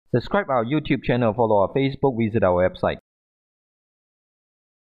Subscribe our YouTube channel, follow our Facebook, visit our website.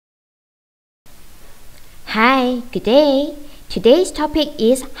 Hi, good day. Today's topic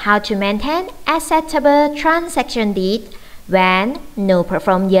is how to maintain acceptable transaction date when no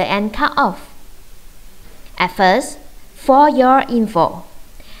perform year-end cutoff. At first, for your info,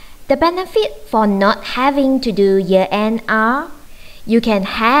 the benefit for not having to do year-end are you can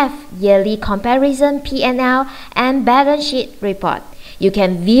have yearly comparison P&L and balance sheet report. You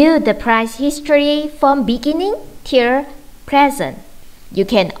can view the price history from beginning till present. You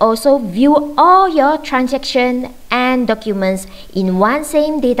can also view all your transactions and documents in one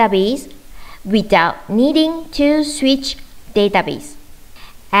same database without needing to switch database.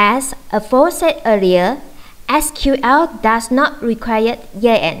 As aforesaid earlier, SQL does not require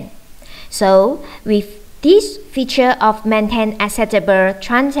year-end. So, with this feature of maintain acceptable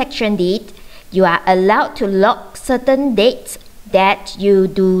transaction date, you are allowed to log certain dates that you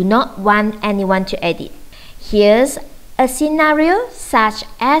do not want anyone to edit. Here's a scenario such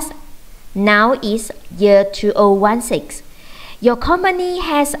as now is year 2016. Your company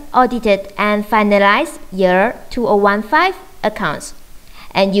has audited and finalized year 2015 accounts,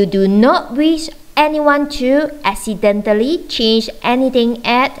 and you do not wish anyone to accidentally change anything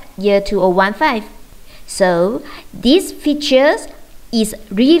at year 2015. So, this feature is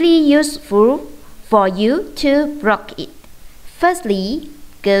really useful for you to block it. Firstly,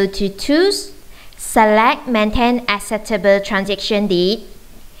 go to Tools, select Maintain Acceptable Transaction Date.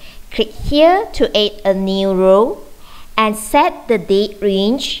 Click here to add a new row and set the date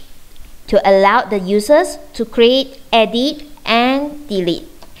range to allow the users to create, edit, and delete.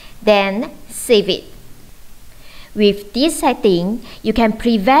 Then save it. With this setting, you can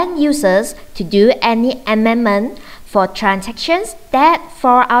prevent users to do any amendment for transactions that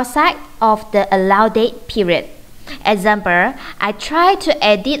fall outside of the allowed date period. Example, I try to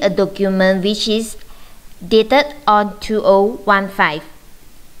edit a document which is dated on 2015.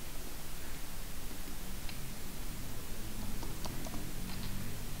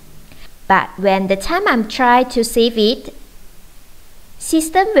 But when the time I'm trying to save it,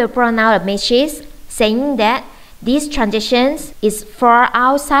 system will print out a message saying that this transaction is far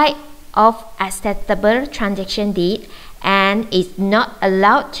outside of acceptable transaction date and is not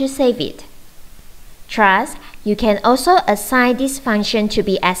allowed to save it. Thus, you can also assign this function to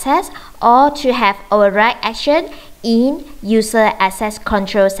be accessed or to have override action in user access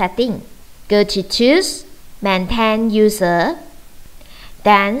control setting. Go to Tools, Maintain User,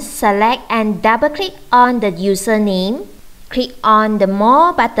 then select and double-click on the username. Click on the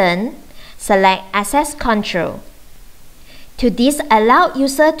More button, select Access Control. To disallow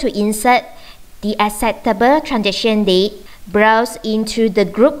user to insert the acceptable transaction date, browse into the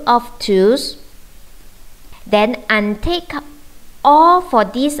group of tools, then untick all for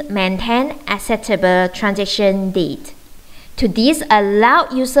this Maintain Acceptable Transaction Date. To disallow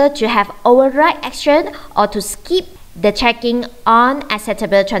user to have override action or to skip the checking on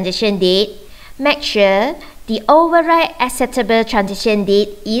acceptable transaction date, make sure the override acceptable transaction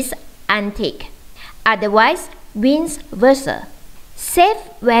date is unticked. Otherwise, vice versa. Save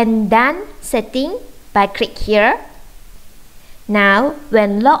when done setting by click here. Now,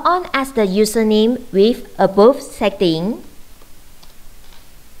 when log on as the username with above setting,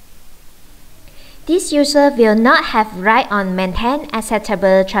 this user will not have right on Maintain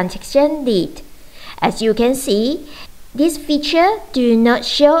Acceptable Transaction Date. As you can see, this feature do not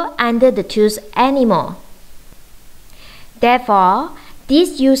show under the tools anymore. Therefore,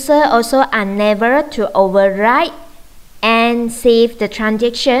 this user also unable to override and save the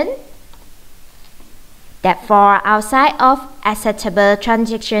transaction that fall outside of acceptable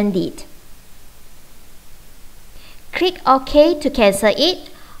transaction date. Click OK to cancel it,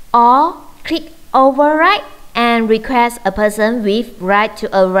 or click Override and request a person with right to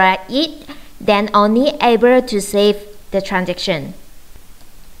override it, then only able to save the transaction.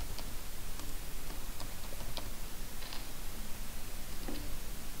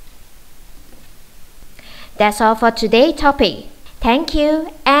 That's all for today's topic. Thank you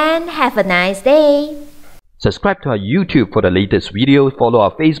and have a nice day. Subscribe to our YouTube for the latest videos, follow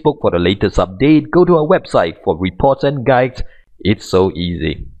our Facebook for the latest update, go to our website for reports and guides. It's so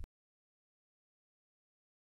easy.